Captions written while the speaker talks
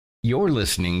You're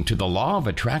listening to the Law of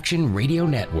Attraction Radio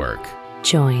Network.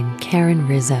 Join Karen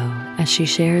Rizzo as she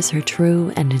shares her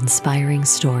true and inspiring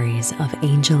stories of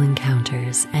angel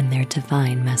encounters and their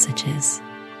divine messages.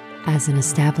 As an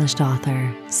established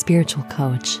author, spiritual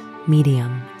coach,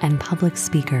 medium, and public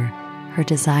speaker, her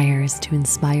desire is to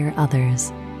inspire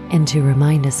others and to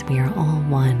remind us we are all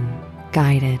one,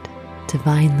 guided,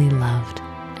 divinely loved,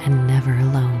 and never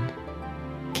alone.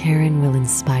 Karen will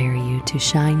inspire you to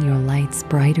shine your lights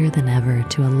brighter than ever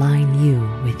to align you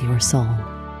with your soul.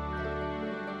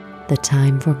 The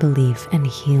time for belief and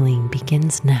healing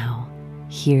begins now.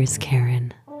 Here's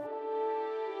Karen.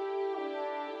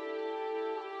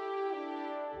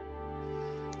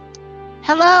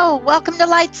 Hello, welcome to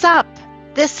Lights Up.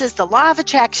 This is the Law of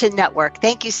Attraction Network.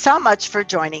 Thank you so much for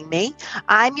joining me.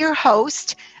 I'm your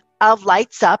host of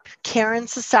Lights Up, Karen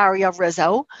Cesario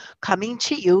Rizzo, coming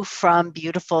to you from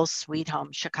beautiful Sweet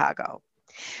Home, Chicago.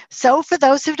 So for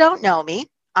those who don't know me,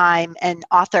 I'm an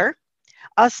author,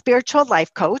 a spiritual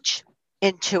life coach,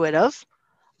 intuitive,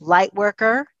 light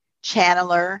worker,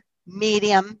 channeler,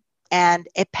 medium, and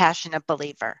a passionate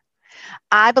believer.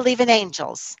 I believe in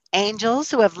angels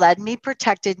who have led me,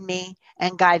 protected me,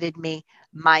 and guided me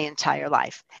my entire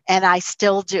life. And I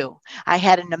still do. I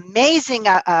had an amazing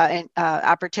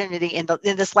opportunity in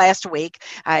this last week.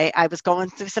 I was going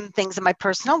through some things in my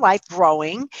personal life,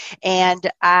 growing, and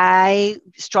I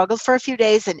struggled for a few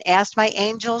days and asked my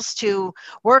angels to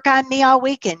work on me all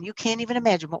weekend. You can't even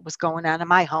imagine what was going on in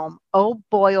my home. Oh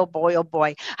boy, oh boy, oh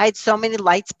boy. I had so many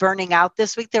lights burning out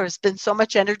this week. There has been so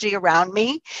much energy around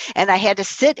me, and I had to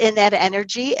sit in that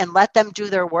energy and let them do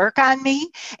their work on me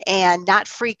and not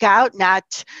freak out, not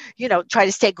try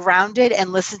to stay grounded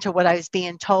and listen to what I was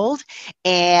being told.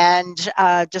 And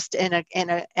and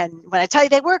when I tell you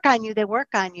they work on you, they work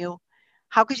on you.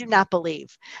 How could you not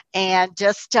believe? And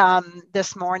just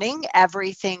this morning,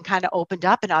 everything kind of opened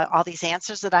up, and all these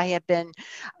answers that I had been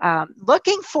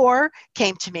looking for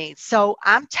came to me. So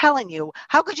I'm telling you,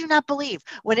 how could you not believe?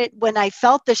 When I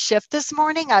felt the shift this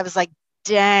morning, I was like,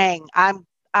 dang,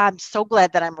 I'm so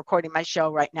glad that I'm recording my show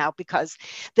right now, because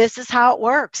this is how it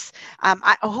works.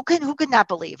 Who could not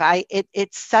believe?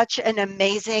 It's such an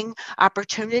amazing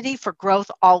opportunity for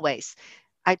growth always.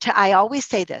 I always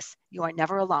say this: you are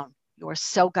never alone. You are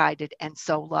so guided and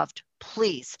so loved.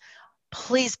 Please,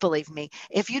 please believe me.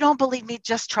 If you don't believe me,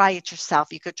 just try it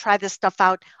yourself. You could try this stuff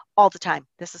out all the time.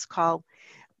 This is called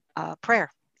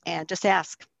prayer, and just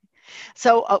ask.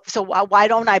 So why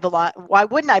don't I belong? Why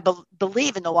wouldn't I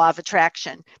believe in the law of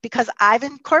attraction? Because I've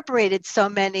incorporated so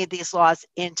many of these laws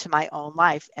into my own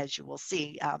life, as you will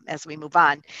see as we move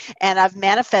on. And I've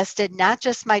manifested not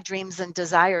just my dreams and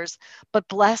desires, but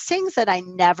blessings that I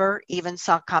never even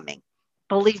saw coming.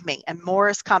 Believe me, and more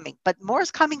is coming. But more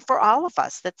is coming for all of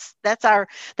us. That's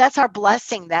our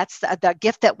blessing. That's the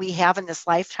gift that we have in this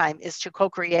lifetime, is to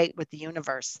co-create with the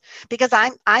universe. Because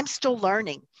I'm still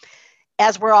learning,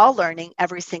 as we're all learning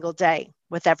every single day,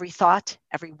 with every thought,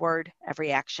 every word,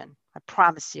 every action. I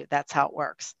promise you that's how it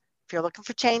works. If you're looking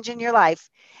for change in your life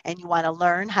and you want to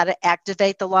learn how to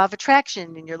activate the law of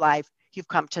attraction in your life, you've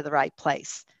come to the right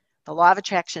place. The Law of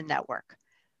Attraction Network.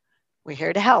 We're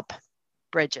here to help.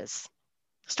 Bridges.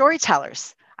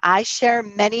 Storytellers. I share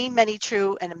many, many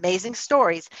true and amazing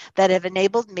stories that have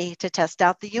enabled me to test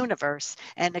out the universe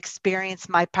and experience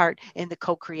my part in the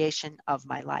co-creation of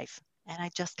my life. And I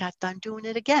just got done doing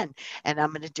it again. And I'm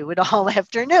going to do it all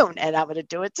afternoon. And I'm going to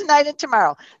do it tonight and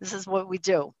tomorrow. This is what we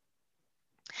do.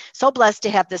 So blessed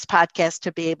to have this podcast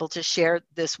to be able to share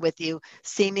this with you,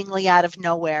 seemingly out of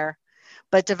nowhere,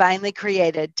 but divinely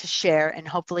created to share and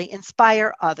hopefully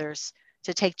inspire others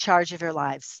to take charge of your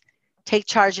lives, take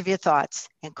charge of your thoughts,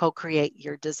 and co-create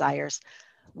your desires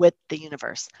with the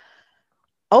universe.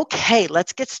 Okay,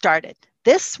 let's get started.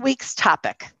 This week's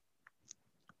topic: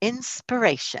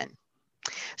 inspiration.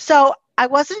 So I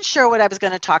wasn't sure what I was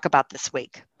going to talk about this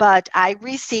week, but I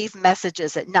received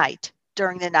messages at night,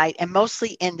 during the night, and mostly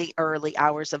in the early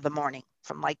hours of the morning,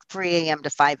 from like 3 a.m. to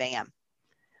 5 a.m.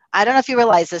 I don't know if you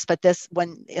realize this, but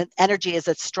when energy is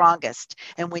its strongest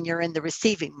and when you're in the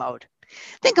receiving mode.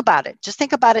 Think about it. Just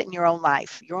think about it in your own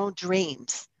life, your own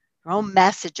dreams, your own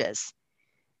messages.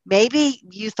 Maybe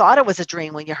you thought it was a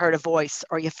dream when you heard a voice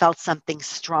or you felt something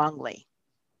strongly,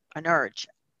 an urge,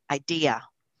 idea.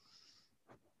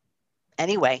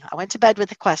 Anyway, I went to bed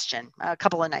with a question a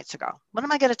couple of nights ago. What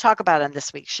am I going to talk about on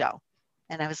this week's show?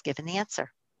 And I was given the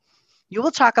answer. You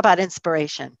will talk about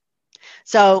inspiration.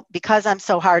 So because I'm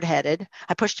so hard-headed,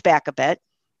 I pushed back a bit.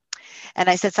 And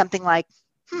I said something like,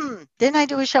 didn't I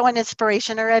do a show on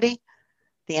inspiration already?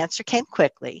 The answer came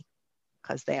quickly,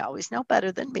 because they always know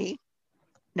better than me.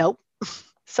 Nope.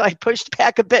 So I pushed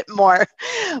back a bit more,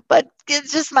 but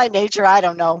it's just my nature. I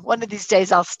don't know. One of these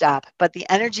days I'll stop. But the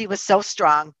energy was so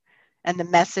strong and the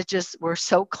messages were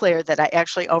so clear that I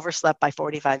actually overslept by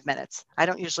 45 minutes. I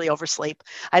don't usually oversleep.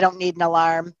 I don't need an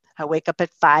alarm. I wake up at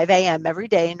 5 a.m. every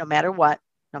day, no matter what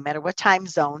time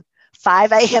zone,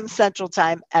 5 a.m. Central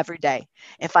Time every day.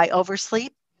 If I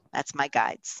oversleep, that's my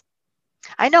guides.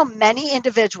 I know many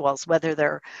individuals, whether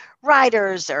they're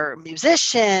writers or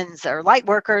musicians or light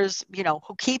workers,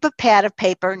 who keep a pad of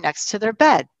paper next to their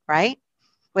bed, right?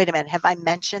 Wait a minute, have I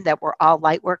mentioned that we're all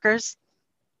light workers?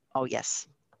 Oh, yes,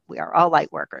 we are all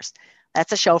light workers.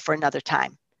 That's a show for another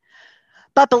time.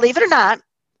 But believe it or not,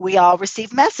 we all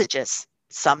receive messages.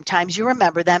 Sometimes you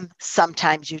remember them,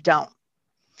 sometimes you don't.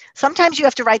 Sometimes you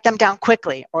have to write them down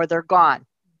quickly or they're gone.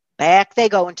 Back they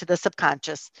go into the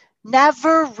subconscious.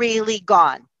 Never really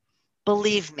gone,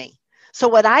 believe me. So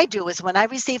what I do is when I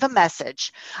receive a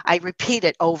message, I repeat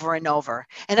it over and over.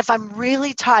 And if I'm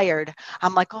really tired,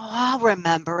 I'm like, oh, I'll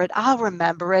remember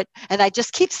it. And I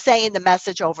just keep saying the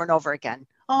message over and over again.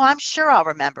 Oh, I'm sure I'll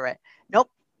remember it. Nope.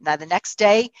 Now the next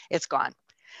day, it's gone.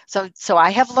 So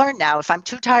I have learned now, if I'm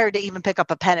too tired to even pick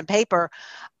up a pen and paper,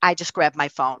 I just grab my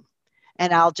phone.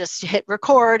 And I'll just hit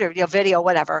record or video,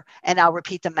 whatever, and I'll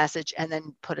repeat the message and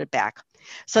then put it back.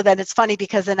 So then it's funny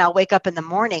because then I'll wake up in the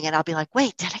morning and I'll be like,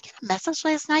 wait, did I get a message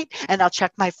last night? And I'll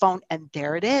check my phone and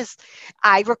there it is.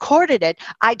 I recorded it.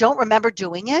 I don't remember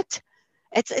doing it.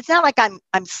 It's not like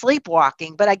I'm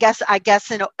sleepwalking, but I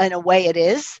guess in a way it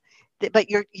is. But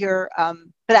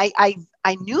but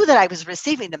I knew that I was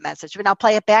receiving the message, but I'll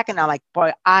play it back and I'm like,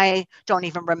 boy, I don't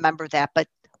even remember that, but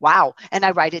wow. And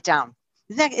I write it down.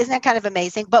 Isn't that kind of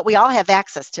amazing? But we all have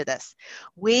access to this.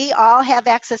 We all have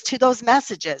access to those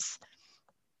messages.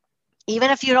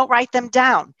 Even if you don't write them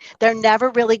down, they're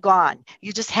never really gone.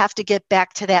 You just have to get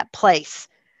back to that place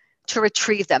to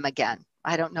retrieve them again.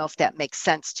 I don't know if that makes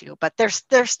sense to you, but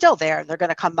they're still there. They're going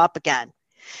to come up again.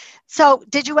 So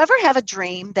did you ever have a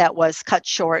dream that was cut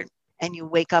short and you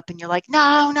wake up and you're like,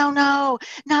 no,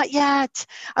 not yet.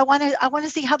 I want to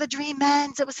see how the dream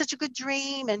ends. It was such a good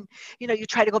dream. And, you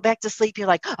try to go back to sleep. You're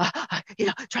like,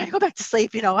 trying to go back to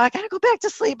sleep. I got to go back to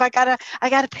sleep. I got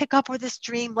to pick up where this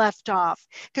dream left off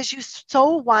because you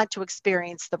so want to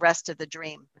experience the rest of the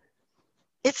dream.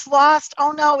 It's lost.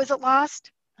 Oh no, is it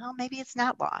lost? Oh, maybe it's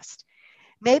not lost.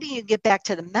 Maybe you get back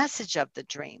to the message of the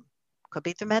dream. Could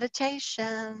be through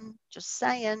meditation, just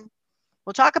saying.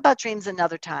 We'll talk about dreams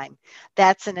another time.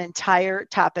 That's an entire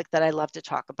topic that I love to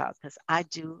talk about because I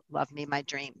do love me my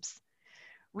dreams.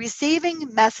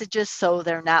 Receiving messages so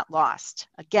they're not lost.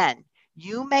 Again,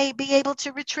 you may be able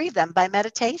to retrieve them by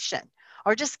meditation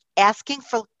or just asking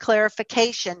for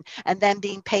clarification and then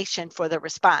being patient for the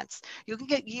response. You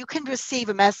can receive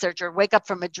a message or wake up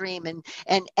from a dream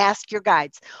and ask your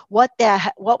guides, what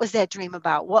was that dream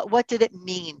about? What did it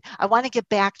mean? I want to get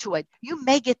back to it. You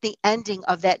may get the ending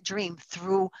of that dream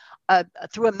through a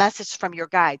message from your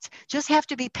guides. Just have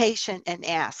to be patient and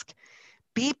ask.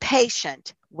 Be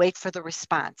patient, wait for the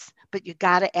response, but you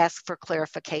got to ask for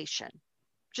clarification.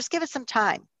 Just give it some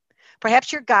time.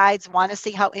 Perhaps your guides want to see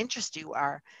how interested you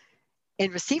are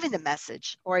in receiving the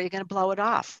message, or are you going to blow it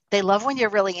off? They love when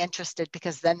you're really interested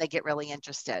because then they get really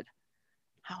interested.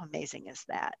 How amazing is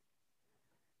that?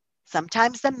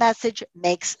 Sometimes the message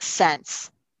makes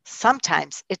sense.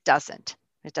 Sometimes it doesn't.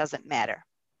 It doesn't matter.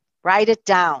 Write it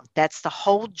down. That's the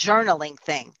whole journaling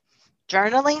thing.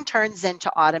 Journaling turns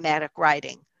into automatic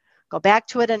writing. Go back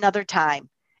to it another time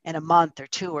in a month or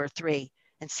 2 or 3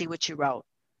 and see what you wrote.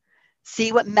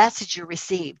 See what message you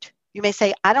received. You may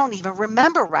say, I don't even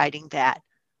remember writing that.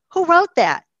 Who wrote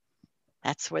that?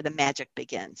 That's where the magic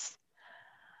begins.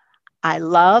 I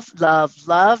love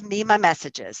me my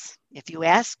messages. If you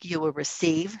ask, you will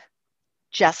receive.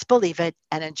 Just believe it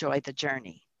and enjoy the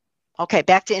journey. Okay,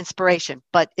 back to inspiration.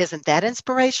 But isn't that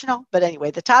inspirational? But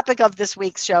anyway, the topic of this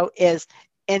week's show is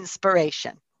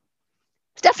inspiration.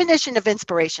 Definition of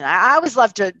inspiration. I always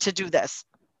love to do this.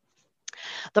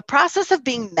 The process of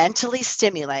being mentally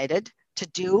stimulated to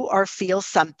do or feel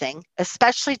something,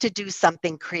 especially to do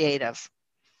something creative.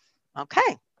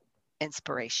 Okay,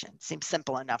 inspiration. Seems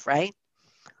simple enough, right?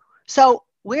 So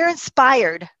we're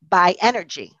inspired by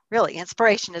energy. Really,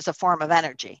 inspiration is a form of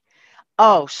energy.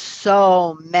 Oh,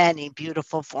 so many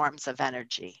beautiful forms of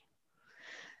energy.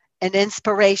 An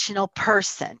inspirational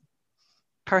person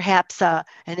perhaps an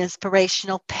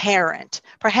inspirational parent.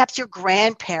 Perhaps your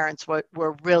grandparents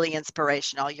were really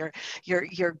inspirational.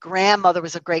 Your grandmother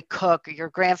was a great cook, or your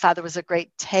grandfather was a great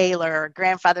tailor, or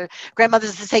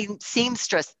grandmother's the same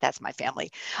seamstress. That's my family.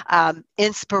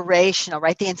 Inspirational,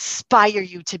 right? They inspire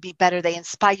you to be better. They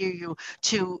inspire you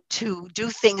to do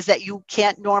things that you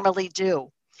can't normally do.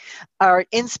 Our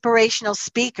inspirational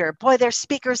speaker. Boy, there's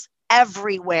speakers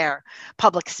everywhere.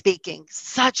 Public speaking,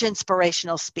 such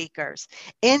inspirational speakers,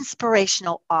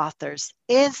 inspirational authors,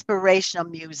 inspirational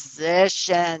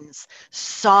musicians,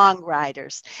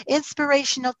 songwriters,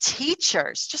 inspirational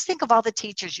teachers. Just think of all the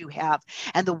teachers you have,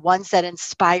 and the ones that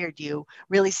inspired you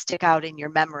really stick out in your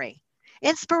memory.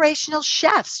 Inspirational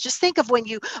chefs. Just think of when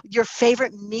your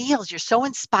favorite meals, you're so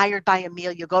inspired by a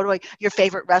meal, you go to your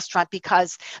favorite restaurant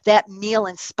because that meal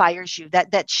inspires you.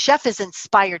 That chef is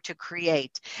inspired to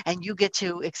create, and you get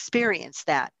to experience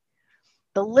that.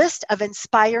 The list of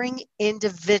inspiring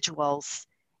individuals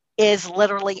is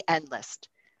literally endless.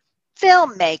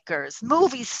 Filmmakers,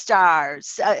 movie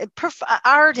stars,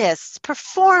 artists,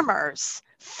 performers,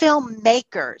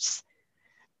 filmmakers.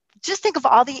 Just think of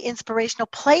all the inspirational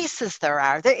places there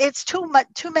are. It's too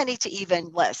many to even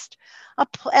list.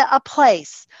 A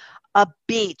place, a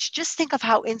beach. Just think of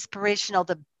how inspirational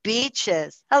the beach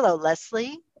is. Hello,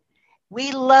 Leslie.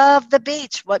 We love the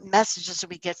beach. What messages do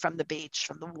we get from the beach,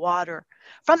 from the water,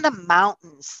 from the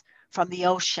mountains, from the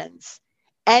oceans?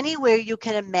 Anywhere you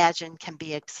can imagine can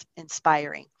be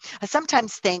inspiring. I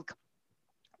sometimes think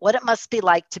what it must be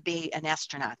like to be an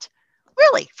astronaut.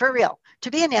 Really, for real,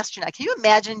 to be an astronaut. Can you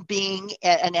imagine being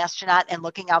an astronaut and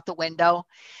looking out the window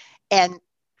and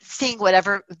seeing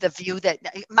whatever the view that,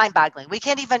 mind-boggling. We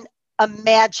can't even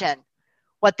imagine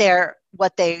what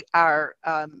they are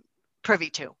privy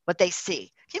to, what they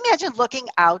see. Can you imagine looking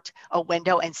out a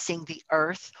window and seeing the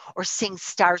earth, or seeing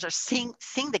stars, or seeing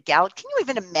the galaxy? Can you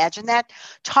even imagine that?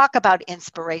 Talk about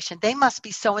inspiration. They must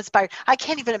be so inspired. I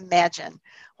can't even imagine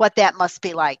what that must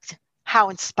be like. How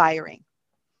inspiring.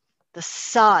 The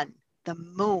sun, the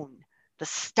moon, the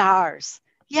stars,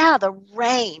 the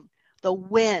rain, the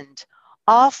wind,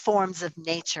 all forms of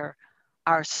nature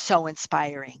are so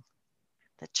inspiring.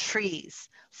 The trees,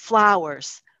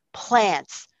 flowers,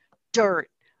 plants, dirt,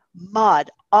 mud,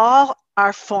 all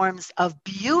are forms of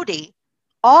beauty,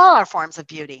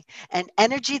 and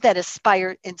energy that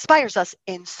inspires us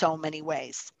in so many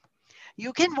ways.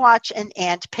 You can watch an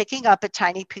ant picking up a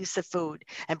tiny piece of food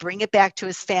and bring it back to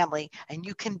his family, and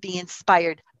you can be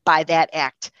inspired by that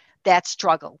act, that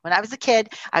struggle. When I was a kid,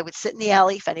 I would sit in the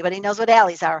alley. If anybody knows what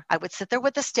alleys are, I would sit there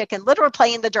with a stick and literally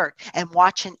play in the dirt and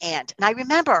watch an ant. And I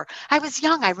remember, I was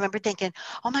young. I remember thinking,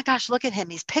 oh my gosh, look at him.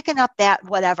 He's picking up that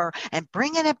whatever and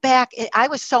bringing it back. I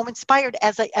was so inspired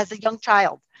as a young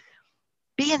child.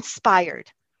 Be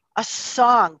inspired. A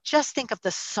song, just think of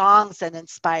the songs that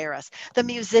inspire us. The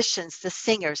musicians, the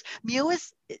singers.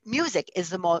 Music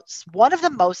is one of the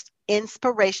most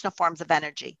inspirational forms of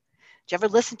energy. Do you ever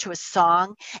listen to a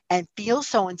song and feel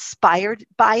so inspired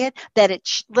by it that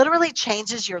it literally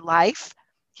changes your life?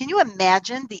 Can you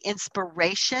imagine the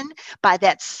inspiration by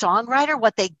that songwriter,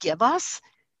 what they give us?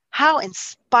 How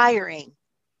inspiring.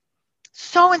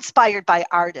 So inspired by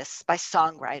artists, by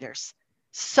songwriters.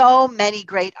 So many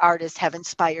great artists have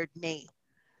inspired me.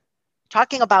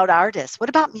 Talking about artists, what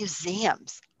about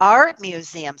museums? Art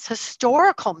museums,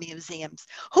 historical museums.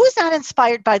 Who's not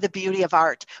inspired by the beauty of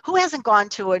art? Who hasn't gone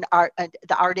to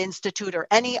the Art Institute or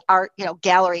any art,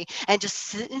 gallery, and just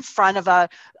sit in front of a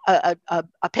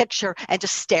picture and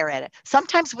just stare at it?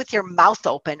 Sometimes with your mouth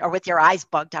open or with your eyes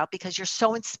bugged out because you're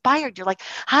so inspired. You're like,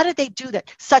 how did they do that?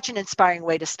 Such an inspiring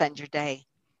way to spend your day.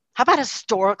 How about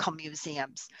historical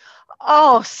museums?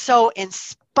 Oh, so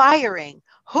inspiring.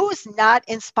 Who's not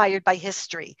inspired by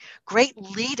history? Great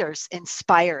leaders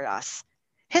inspire us.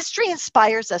 History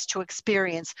inspires us to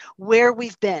experience where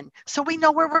we've been so we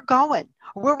know where we're going,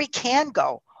 or where we can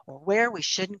go, or where we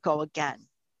shouldn't go again.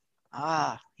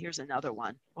 Here's another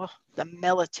one. Oh, the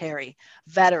military,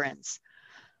 veterans.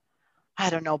 I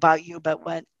don't know about you, but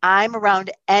when I'm around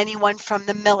anyone from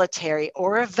the military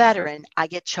or a veteran, I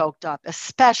get choked up,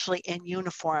 especially in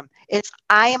uniform.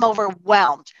 I am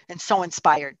overwhelmed and so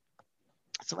inspired.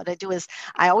 So what I do is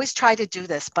I always try to do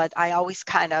this, but I always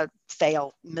kind of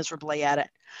fail miserably at it.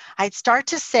 I'd start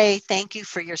to say, thank you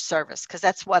for your service, because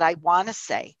that's what I want to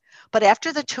say. But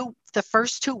after the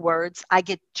first two words, I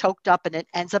get choked up and it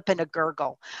ends up in a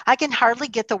gurgle. I can hardly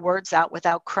get the words out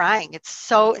without crying. It's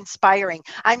so inspiring.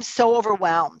 I'm so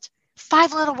overwhelmed.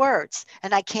 5 little words,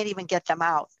 and I can't even get them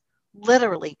out.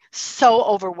 Literally so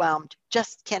overwhelmed,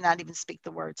 just cannot even speak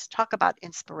the words. Talk about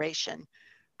inspiration,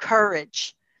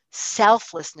 courage,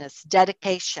 selflessness,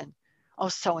 dedication. Oh,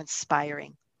 so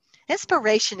inspiring.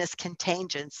 Inspiration is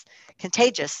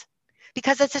contagious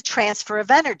because it's a transfer of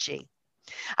energy.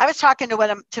 I was talking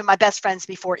to my best friends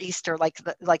before Easter, like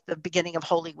the beginning of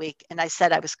Holy Week, and I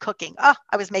said I was cooking. Oh,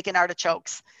 I was making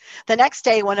artichokes. The next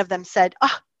day, one of them said,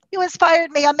 "Oh, you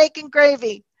inspired me. I'm making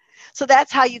gravy." So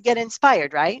that's how you get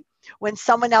inspired, right? When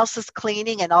someone else is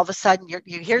cleaning, and all of a sudden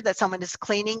you hear that someone is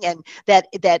cleaning, and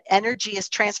that energy is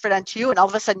transferred onto you, and all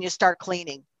of a sudden you start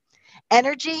cleaning.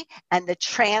 Energy and the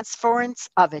transference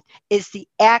of it is the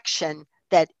action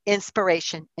that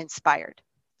inspiration inspired.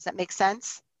 Does that make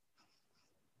sense?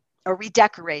 Or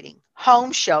redecorating.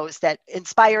 Home shows that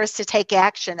inspire us to take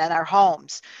action in our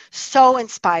homes. So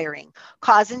inspiring,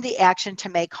 causing the action to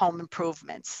make home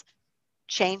improvements.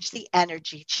 Change the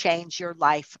energy, change your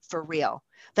life for real.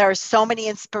 There are so many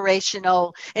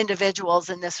inspirational individuals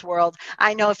in this world.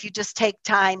 I know if you just take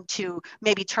time to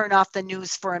maybe turn off the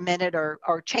news for a minute,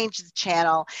 or change the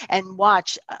channel and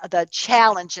watch the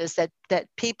challenges that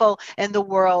people in the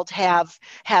world have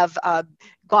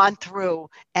gone through,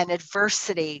 and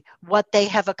adversity, what they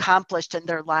have accomplished in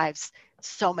their lives.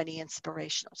 So many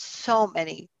inspirational, so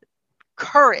many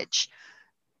courage,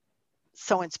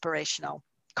 so inspirational.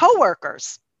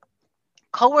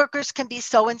 Coworkers can be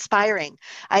so inspiring.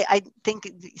 I think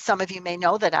some of you may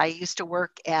know that I used to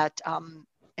work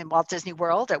in Walt Disney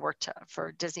World. I worked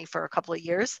for Disney for a couple of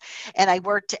years, and I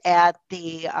worked at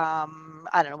the I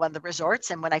don't know, one of the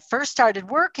resorts. And when I first started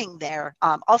working there,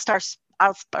 All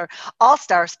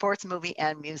Star Sports, Movie,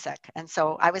 and Music. And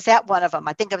so I was at one of them.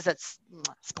 I think I was at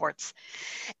Sports.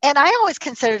 And I always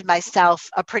considered myself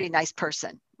a pretty nice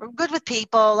person. I'm good with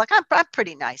people. Like I'm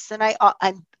pretty nice. And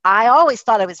I always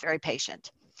thought I was very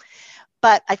patient.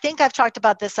 But I think I've talked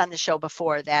about this on the show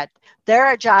before, that there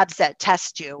are jobs that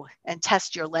test you and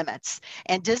test your limits.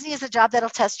 And Disney is a job that'll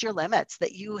test your limits,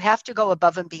 that you have to go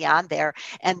above and beyond there.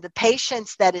 And the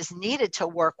patience that is needed to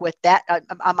work with that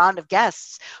amount of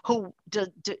guests who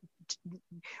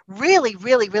really,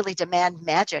 really, really demand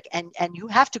magic. And you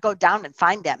have to go down and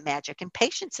find that magic. And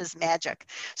patience is magic.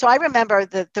 So I remember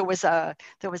that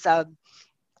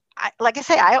like I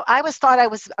say, I always thought I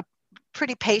was a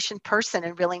pretty patient person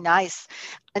and really nice,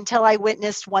 until I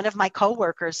witnessed one of my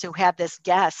coworkers who had this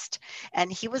guest, and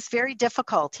he was very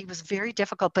difficult.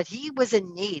 But he was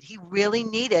in need. He really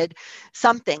needed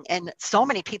something. And so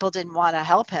many people didn't want to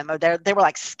help him, or they were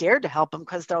like scared to help him,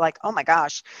 because they're like, oh my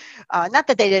gosh, not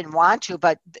that they didn't want to,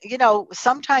 but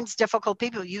sometimes difficult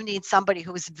people, you need somebody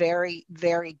who is very,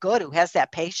 very good, who has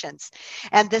that patience.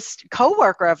 And this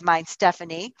coworker of mine,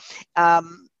 Stephanie,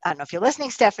 I don't know if you're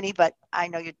listening, Stephanie, but I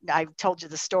know I told you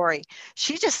the story.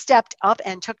 She just stepped up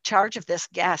and took charge of this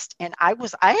guest. And I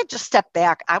had just stepped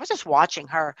back. I was just watching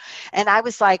her. And I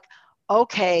was like,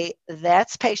 okay,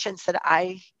 that's patience that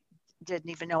I didn't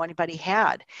even know anybody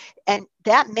had. And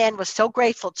that man was so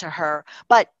grateful to her.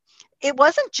 But it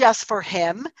wasn't just for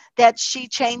him that she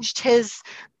changed his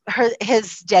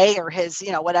day, or his,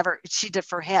 whatever she did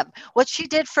for him. What she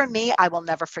did for me, I will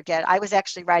never forget. I was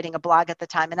actually writing a blog at the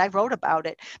time, and I wrote about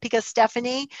it because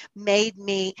Stephanie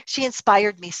she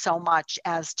inspired me so much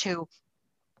as to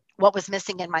what was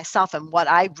missing in myself and what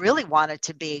I really wanted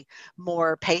to be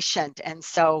more patient. And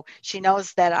so she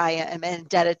knows that I am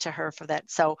indebted to her for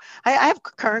that. So I have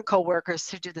current coworkers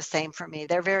who do the same for me.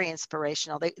 They're very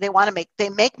inspirational. They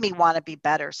make me want to be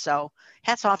better. So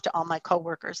hats off to all my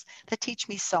coworkers that teach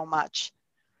me so much.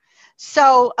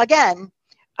 So again,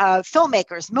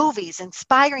 filmmakers, movies,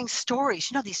 inspiring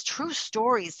stories, these true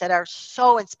stories that are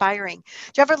so inspiring.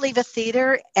 Do you ever leave a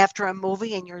theater after a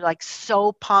movie and you're like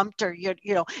so pumped, or you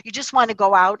just want to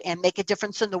go out and make a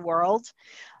difference in the world?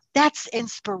 That's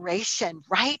inspiration,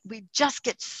 right? We just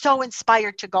get so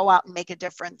inspired to go out and make a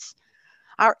difference.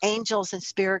 Our angels and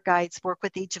spirit guides work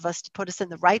with each of us to put us in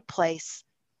the right place,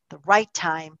 the right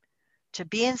time, to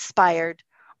be inspired,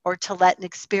 or to let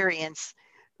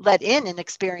in an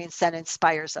experience that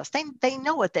inspires us. They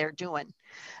know what they're doing.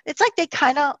 It's like they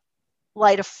kind of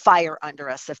light a fire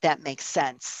under us, if that makes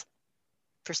sense.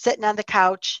 For sitting on the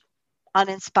couch,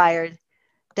 uninspired,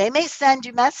 they may send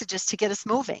you messages to get us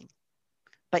moving.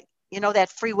 But that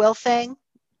free will thing,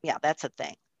 yeah, that's a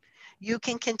thing. You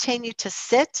can continue to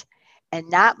sit and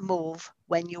not move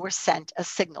when you were sent a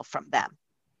signal from them.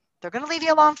 They're going to leave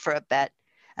you alone for a bit.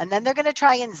 And then they're going to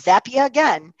try and zap you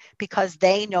again, because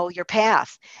they know your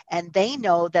path, and they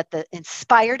know that the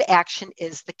inspired action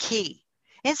is the key.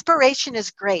 Inspiration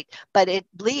is great, but it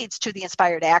leads to the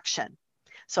inspired action.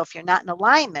 So if you're not in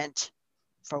alignment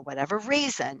for whatever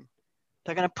reason,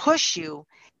 they're going to push you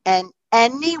in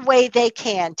any way they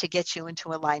can to get you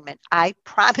into alignment. I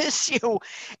promise you,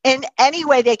 in any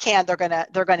way they can, they're going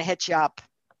to hit you up.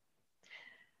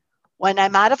 When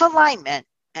I'm out of alignment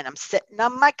and I'm sitting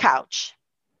on my couch,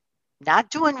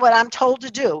 not doing what I'm told to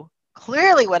do,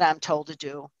 clearly what I'm told to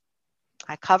do,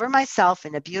 I cover myself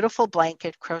in a beautiful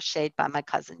blanket crocheted by my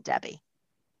cousin Debbie.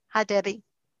 Hi, Debbie.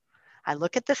 I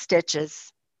look at the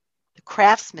stitches, the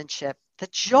craftsmanship, the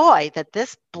joy that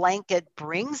this blanket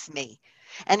brings me.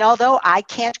 And although I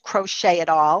can't crochet at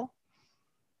all,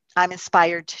 I'm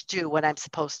inspired to do what I'm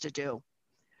supposed to do.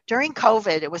 During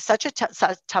COVID, it was such a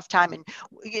tough time. And,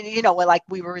 like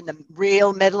we were in the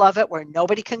real middle of it where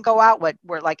nobody can go out,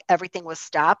 where like everything was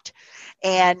stopped.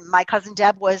 And my cousin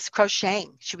Deb was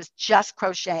crocheting. She was just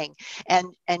crocheting.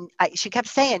 And she kept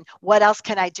saying, what else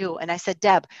can I do? And I said,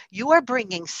 Deb, you are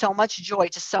bringing so much joy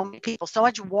to so many people, so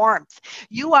much warmth.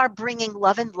 You are bringing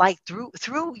love and light through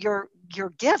your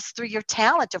gifts, through your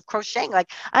talent of crocheting.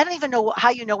 Like, I don't even know how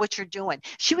you know what you're doing.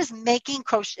 She was making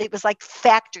crochet. It was like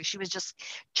factory. She was just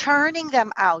churning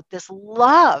them out, this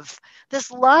love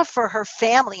for her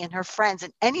family and her friends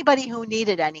and anybody who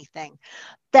needed anything.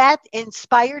 That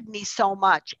inspired me so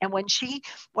much. And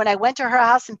when I went to her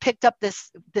house and picked up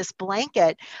this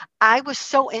blanket, I was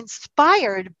so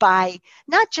inspired by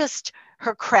not just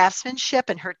her craftsmanship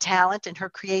and her talent and her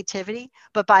creativity,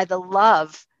 but by the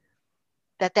love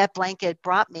that blanket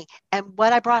brought me and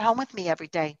what I brought home with me every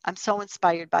day. I'm so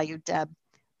inspired by you, Deb.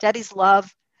 Debbie's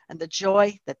love and the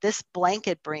joy that this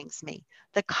blanket brings me,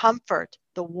 the comfort,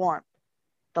 the warmth,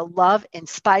 the love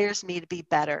inspires me to be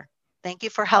better. Thank you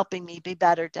for helping me be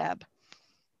better, Deb.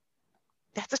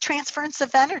 That's a transference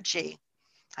of energy.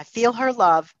 I feel her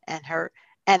love and her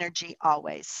energy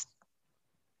always.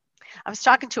 I was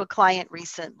talking to a client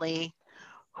recently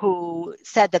who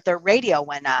said that their radio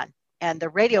went on and the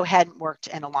radio hadn't worked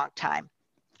in a long time.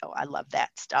 Oh, I love that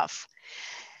stuff.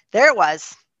 There it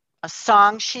was, a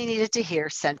song she needed to hear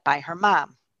sent by her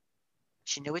mom.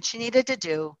 She knew what she needed to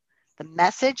do. The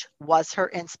message was her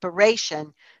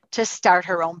inspiration to start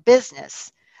her own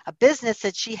business, a business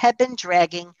that she had been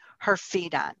dragging her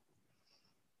feet on.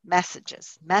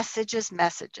 Messages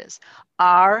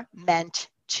are meant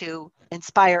to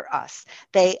inspire us.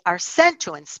 They are sent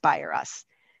to inspire us.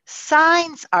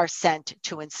 Signs are sent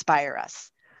to inspire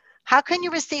us. How can you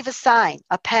receive a sign?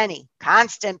 A penny,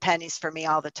 constant pennies for me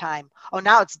all the time. Oh,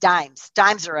 now it's dimes.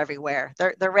 Dimes are everywhere.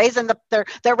 They're raising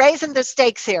the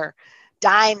stakes here.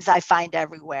 Dimes I find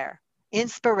everywhere.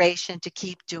 Inspiration to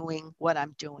keep doing what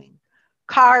I'm doing.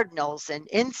 Cardinals and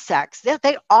insects,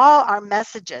 they all are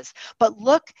messages, but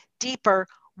look deeper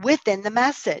within the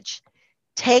message.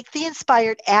 Take the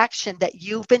inspired action that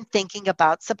you've been thinking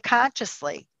about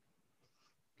subconsciously.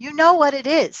 You know what it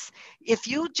is. If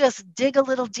you just dig a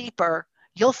little deeper,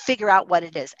 you'll figure out what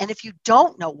it is. And if you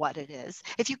don't know what it is,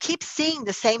 if you keep seeing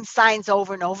the same signs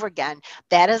over and over again,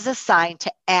 that is a sign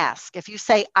to ask. If you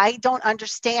say, I don't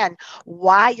understand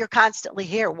why you're constantly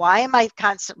here. Why am I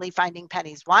constantly finding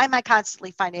pennies? Why am I constantly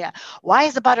finding out? Why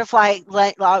is a butterfly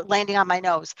landing on my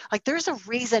nose? Like, there's a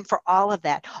reason for all of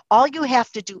that. All you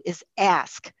have to do is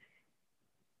ask.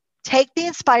 Take the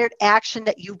inspired action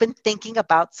that you've been thinking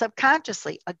about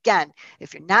subconsciously. Again,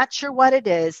 if you're not sure what it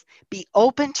is, be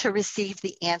open to receive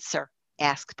the answer.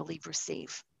 Ask, believe,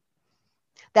 receive.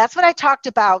 That's what I talked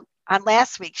about on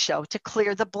last week's show, to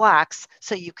clear the blocks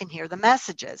so you can hear the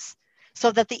messages,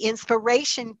 so that the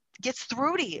inspiration gets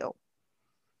through to you.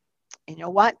 You know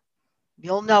what?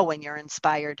 You'll know when you're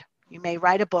inspired. You may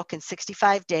write a book in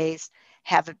 65 days,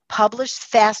 have it published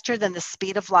faster than the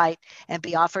speed of light, and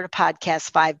be offered a podcast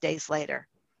 5 days later.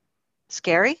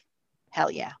 Scary?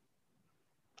 Hell yeah.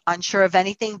 Unsure of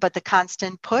anything but the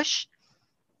constant push?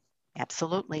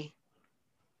 Absolutely.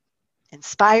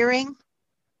 Inspiring?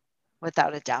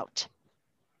 Without a doubt.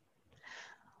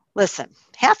 Listen,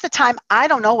 half the time I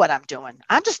don't know what I'm doing.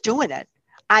 I'm just doing it.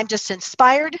 I'm just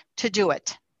inspired to do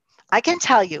it. I can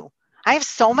tell you, I have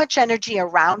so much energy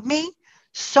around me,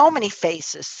 so many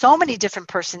faces, so many different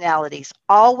personalities,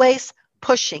 always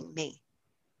pushing me.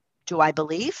 Do I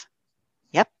believe?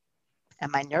 Yep.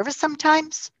 Am I nervous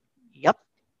sometimes? Yep.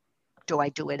 Do I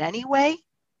do it anyway?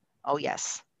 Oh,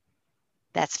 yes.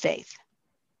 That's faith.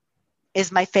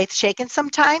 Is my faith shaken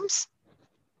sometimes?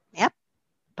 Yep.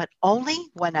 But only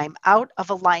when I'm out of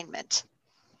alignment.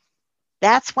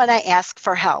 That's when I ask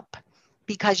for help,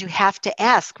 because you have to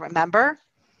ask, remember?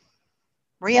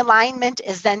 Realignment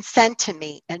is then sent to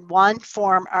me in one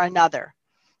form or another.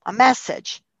 A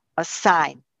message, a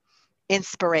sign,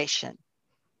 inspiration.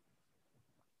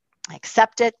 I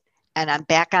accept it, and I'm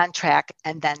back on track,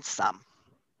 and then some.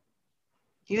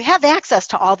 You have access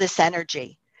to all this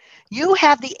energy. You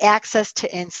have the access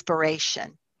to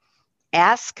inspiration.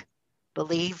 Ask,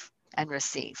 believe, and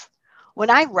receive. When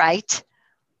I write,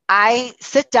 I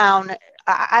sit down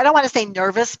I don't want to say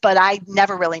nervous, but I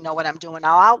never really know what I'm doing.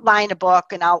 I'll outline a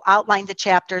book and I'll outline the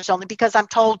chapters only because I'm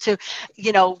told to,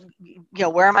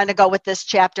 where am I going to go with this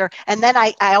chapter? And then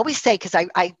I always say, because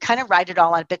I kind of write it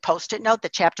all on a big Post-it note, the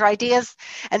chapter ideas.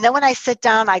 And then when I sit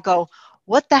down, I go,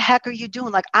 what the heck are you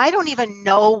doing? Like, I don't even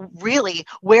know really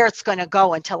where it's going to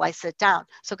go until I sit down.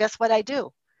 So guess what I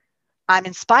do? I'm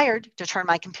inspired to turn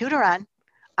my computer on.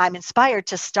 I'm inspired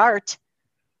to start.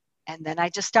 And then I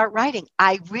just start writing.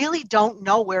 I really don't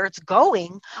know where it's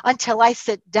going until I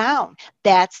sit down.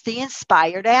 That's the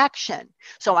inspired action.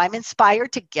 So I'm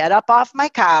inspired to get up off my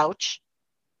couch,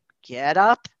 get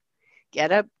up,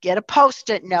 get a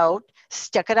Post-it note,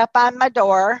 stick it up on my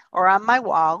door or on my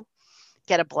wall,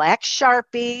 get a black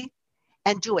Sharpie,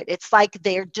 and do it. It's like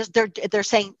they're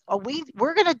saying, oh,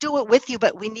 we're going to do it with you,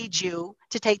 but we need you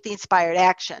to take the inspired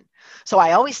action. So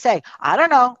I always say, I don't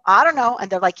know.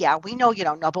 And they're like, yeah, we know you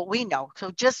don't know, but we know.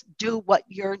 So just do what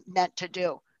you're meant to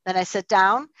do. Then I sit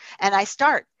down and I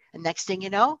start. And next thing you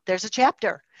know, there's a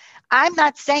chapter. I'm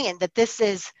not saying that this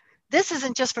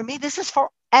isn't just for me. This is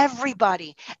for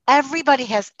everybody. Everybody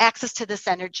has access to this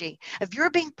energy. If you're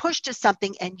being pushed to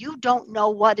something and you don't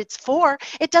know what it's for,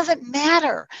 it doesn't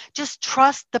matter. Just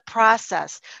trust the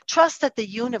process. Trust that the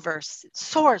universe,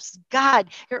 source, God,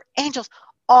 your angels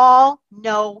all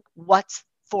know what's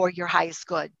for your highest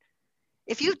good.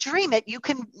 If you dream it, you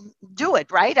can do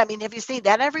it, right? I mean, have you seen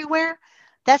that everywhere?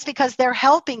 That's because they're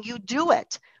helping you do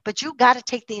it. But you got to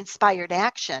take the inspired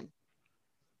action.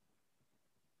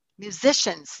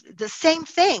 Musicians, the same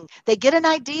thing. They get an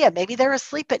idea. Maybe they're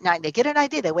asleep at night. They get an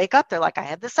idea. They wake up. They're like, I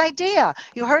have this idea.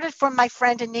 You heard it from my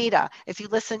friend Anita. If you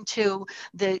listen to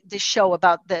the show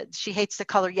about she hates the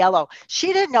color yellow.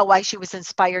 She didn't know why she was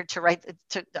inspired to write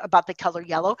about the color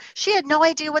yellow. She had no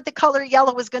idea what the color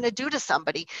yellow was going to do to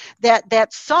somebody.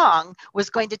 That song was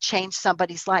going to change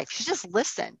somebody's life. She just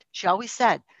listened. She always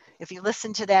said, if you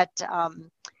listen to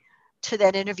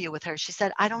that interview with her, she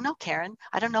said, I don't know, Karen.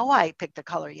 I don't know why I picked the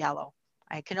color yellow.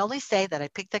 I can only say that I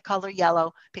picked the color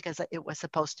yellow because it was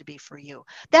supposed to be for you.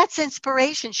 That's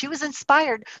inspiration. She was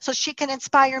inspired so she can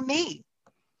inspire me.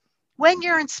 When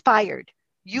you're inspired,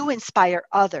 you inspire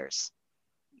others.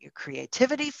 Your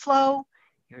creativity flow,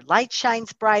 your light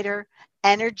shines brighter,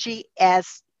 energy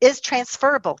is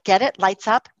transferable. Get it? Lights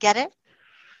up. Get it?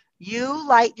 You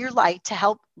light your light to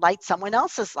help light someone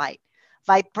else's light.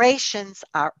 Vibrations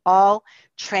are all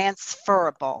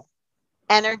transferable.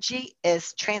 Energy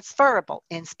is transferable.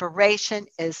 Inspiration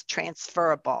is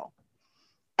transferable.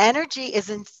 Energy is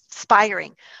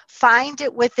inspiring. Find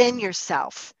it within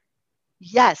yourself.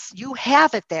 Yes, you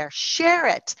have it there. Share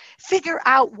it. Figure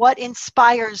out what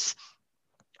inspires,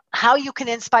 how you can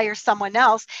inspire someone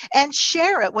else, and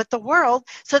share it with the world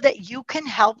so that you can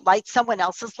help light someone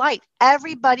else's light.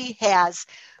 Everybody has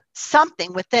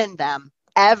something within them.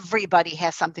 Everybody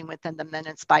has something within them that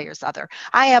inspires other.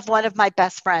 I have one of my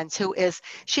best friends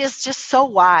she is just so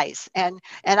wise. And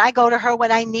I go to her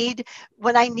when I need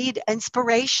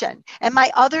inspiration. And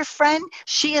my other friend,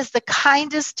 she is the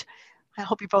kindest, I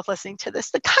hope you're both listening to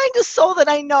this, the kindest soul that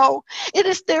I know.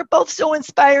 They're both so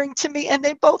inspiring to me, and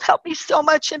they both help me so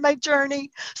much in my journey.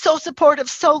 So supportive,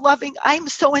 so loving. I'm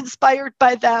so inspired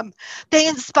by them. They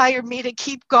inspired me to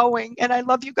keep going. And I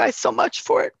love you guys so much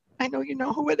for it. I know you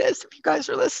know who it is if you guys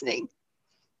are listening.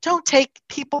 Don't take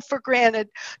people for granted.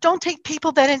 Don't take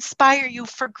people that inspire you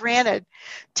for granted.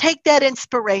 Take that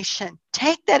inspiration.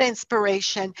 Take that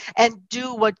inspiration and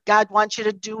do what God wants you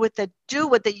to do with it. Do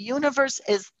what the universe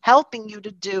is helping you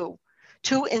to do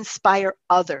to inspire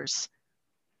others.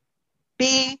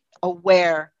 Be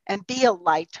aware and be a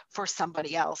light for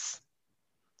somebody else.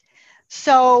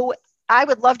 So I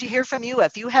would love to hear from you.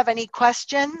 If you have any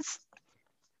questions,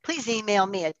 please email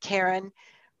me at Karen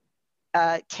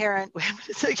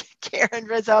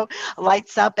Rizzo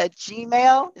lights up at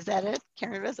Gmail. Is that it?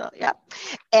 Karen Rizzo. Yeah.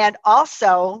 And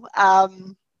also,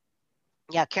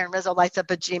 Karen Rizzo lights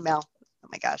up at Gmail. Oh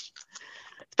my gosh.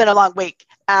 It's been a long week.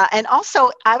 And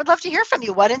also, I would love to hear from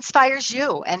you. What inspires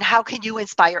you, and how can you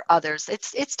inspire others?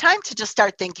 It's time to just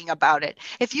start thinking about it.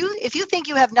 If you think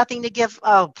you have nothing to give,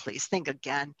 oh, please think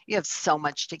again. You have so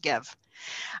much to give.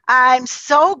 I'm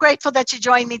so grateful that you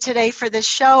joined me today for this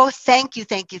show. Thank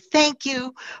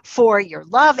you for your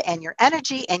love and your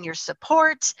energy and your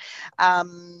support.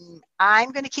 I'm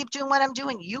going to keep doing what I'm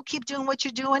doing. You keep doing what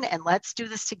you're doing, and let's do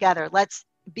this together. Let's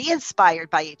be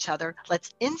inspired by each other.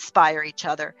 Let's inspire each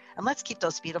other, and let's keep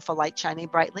those beautiful lights shining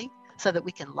brightly so that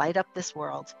we can light up this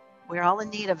world. We're all in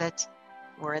need of it.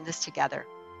 We're in this together.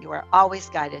 You are always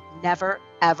guided, never,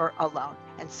 ever alone,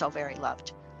 and so very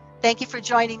loved. Thank you for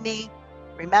joining me.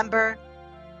 Remember,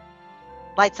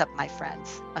 Lights up, my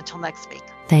friends. Until next week.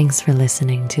 Thanks for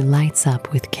listening to Lights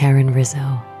Up with Karen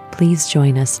Rizzo. Please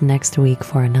join us next week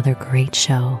for another great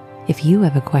show. If you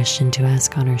have a question to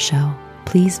ask on our show,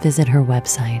 please visit her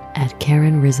website at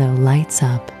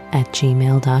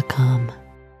KarenRizzoLightsUp@gmail.com.